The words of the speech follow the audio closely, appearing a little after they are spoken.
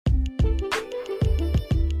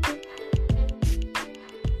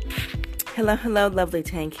Hello, hello, lovely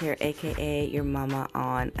Tank here, aka your mama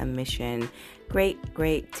on a mission. Great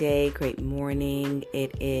day, great morning.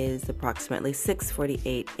 It is approximately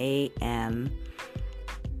 6:48 a.m.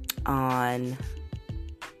 on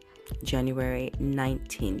January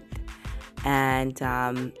 19th, and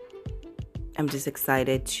I'm just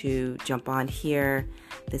excited to jump on here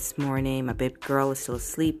this morning. My baby girl is still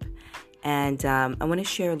asleep, and I want to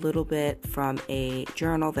share a little bit from a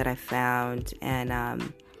journal that I found,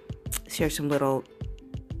 and share some little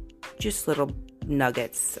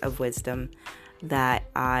nuggets of wisdom that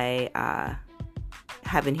I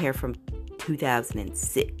have in here from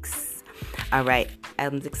 2006. All right,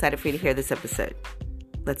 I'm excited for you to hear this episode.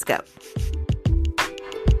 Let's go.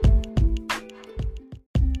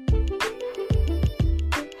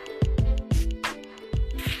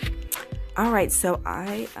 All right, so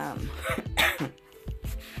I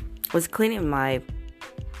was cleaning my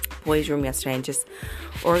boys' room yesterday and just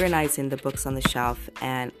organizing the books on the shelf,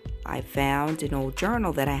 and I found an old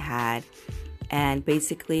journal that I had, and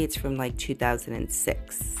basically it's from like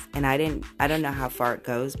 2006, and I don't know how far it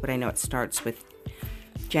goes, but I know it starts with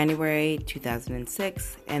January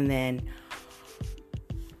 2006 and then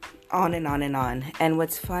on and on and on. And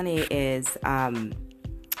what's funny is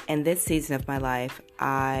in this season of my life,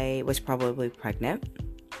 I was probably pregnant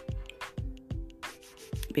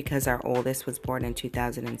because our oldest was born in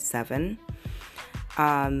 2007.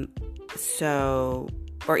 I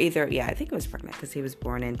think it was pregnant because he was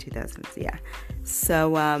born in 2000. Yeah.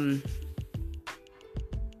 So,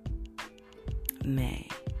 May.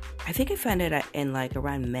 I think I found it in like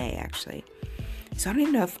around May, actually. So I don't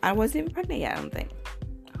even know if I wasn't even pregnant yet, I don't think.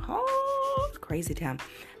 Oh, it's crazy town.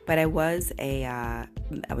 But I was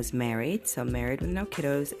married, so married with no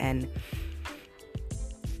kiddos, and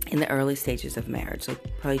in the early stages of marriage, like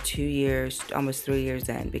probably 2 years, almost 3 years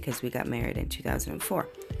in, because we got married in 2004.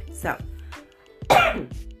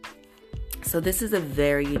 So this is a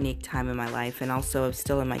very unique time in my life, and also I'm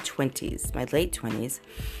still in my 20s, my late 20s,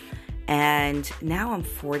 and now I'm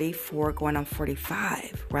 44, going on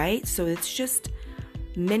 45, right? So it's just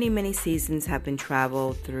many seasons have been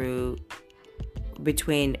traveled through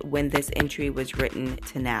between when this entry was written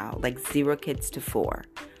to now, like 0 kids to 4.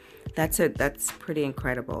 That's pretty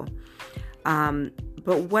incredible.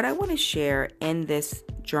 But what I want to share in this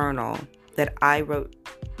journal that I wrote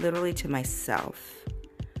literally to myself,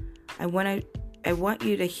 I want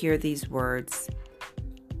you to hear these words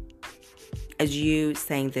as you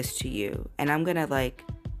saying this to you, and I'm gonna like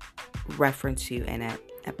reference you in it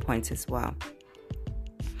at points as well.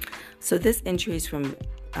 So this entry is from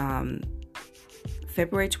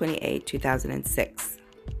February 28, 2006.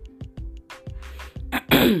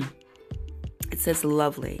 It says,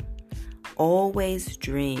 lovely, always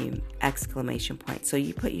dream, ! So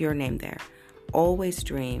you put your name there. Always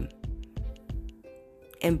dream.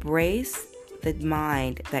 Embrace the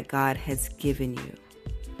mind that God has given you.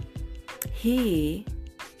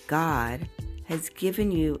 God, has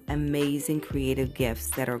given you amazing creative gifts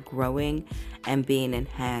that are growing and being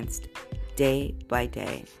enhanced day by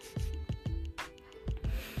day.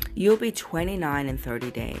 You'll be 29 in 30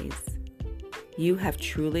 days. You have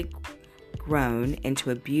truly grown into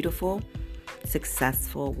a beautiful,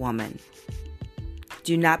 successful woman.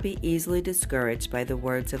 Do not be easily discouraged by the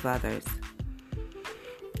words of others.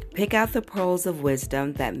 Pick out the pearls of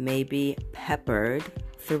wisdom that may be peppered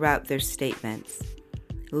throughout their statements.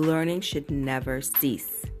 Learning should never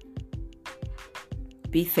cease.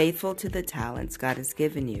 Be faithful to the talents God has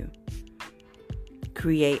given you.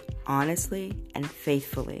 Create honestly and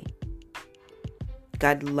faithfully.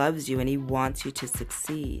 God loves you and He wants you to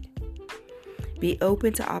succeed. Be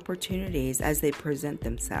open to opportunities as they present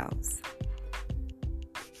themselves.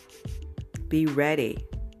 Be ready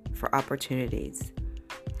for opportunities.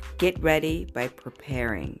 Get ready by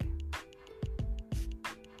preparing.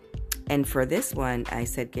 And for this one, I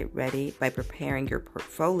said get ready by preparing your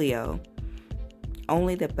portfolio.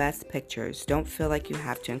 Only the best pictures. Don't feel like you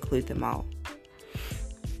have to include them all.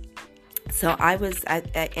 So I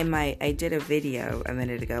did a video a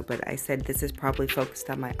minute ago, but I said this is probably focused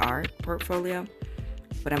on my art portfolio.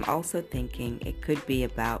 But I'm also thinking it could be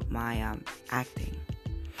about my acting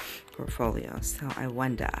portfolio. So I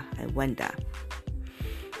wonder.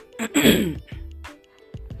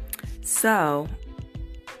 So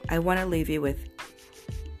I want to leave you with,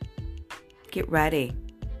 get ready.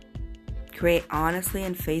 Create honestly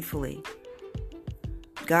and faithfully.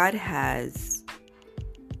 God has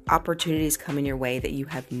opportunities coming your way that you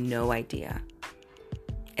have no idea.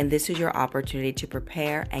 And this is your opportunity to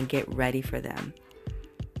prepare and get ready for them.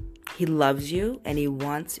 He loves you and He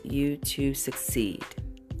wants you to succeed.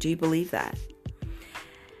 Do you believe that?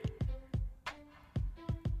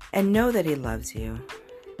 And know that He loves you.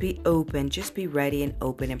 Be open. Just be ready and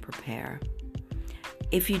open and prepare.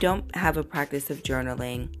 If you don't have a practice of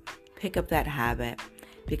journaling, pick up that habit,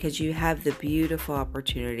 because you have the beautiful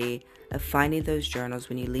opportunity of finding those journals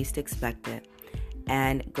when you least expect it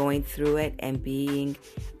and going through it and being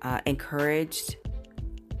encouraged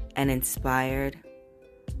and inspired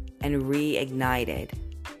and reignited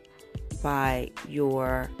by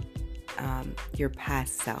your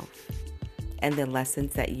past self and the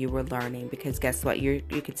lessons that you were learning. Because guess what? You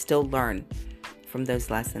could still learn from those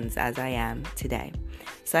lessons, as I am today.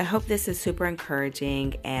 So I hope this is super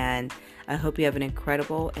encouraging, and I hope you have an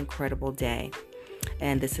incredible, incredible day.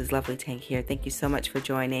 And this is Lovely Tank here. Thank you so much for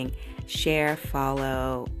joining. Share,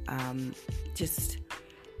 follow. Just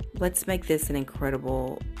let's make this an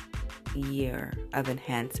incredible year of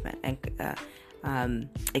enhancement and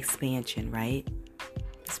expansion, right?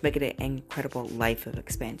 Let's make it an incredible life of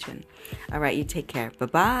expansion. All right, you take care.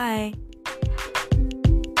 Bye-bye.